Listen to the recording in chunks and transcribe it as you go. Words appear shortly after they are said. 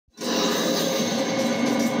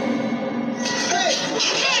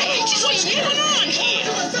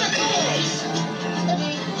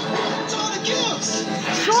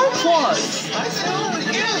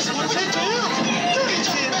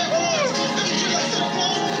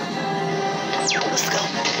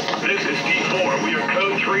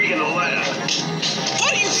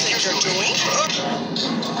doing?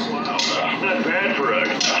 Wow, not bad for a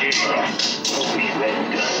kid.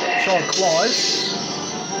 Sharpclaw.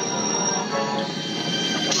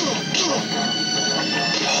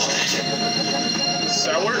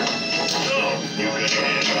 Sour? No, you can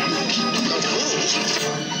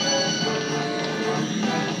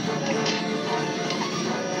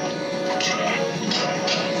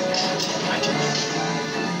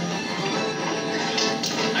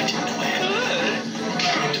I didn't know I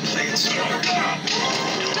had to play it smart.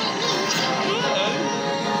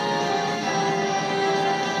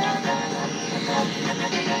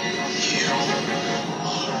 You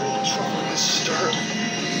are in trouble to start.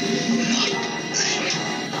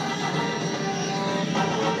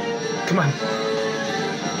 Come on.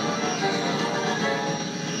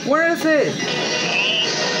 Where is it?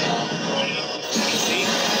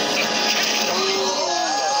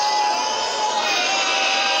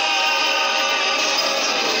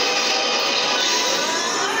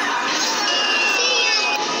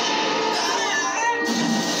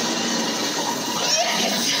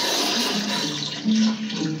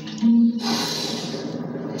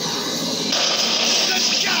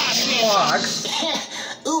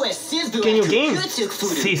 Can you game?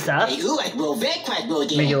 See stuff?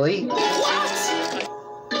 Immediately.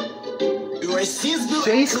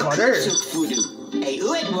 Jace Carter.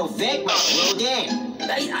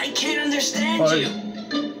 I can't understand you.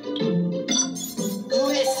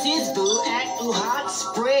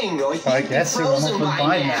 I guess you're almost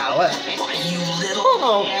goodbye now. You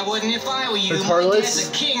little. Yeah, wouldn't if I were you. Regardless.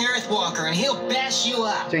 The King Earthwalker, and he'll bash you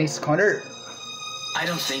up. Jace Carter. I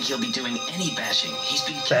don't think he'll be doing any bashing. He's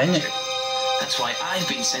been captured. That's why I've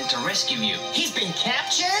been sent to rescue you. He's been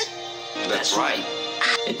captured? That's right.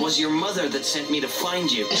 It was your mother that sent me to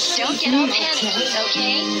find you. Don't get all panicky,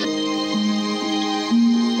 okay?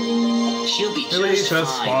 She'll be Really,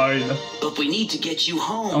 just fine. But we need to get you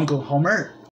home. Uncle Homer.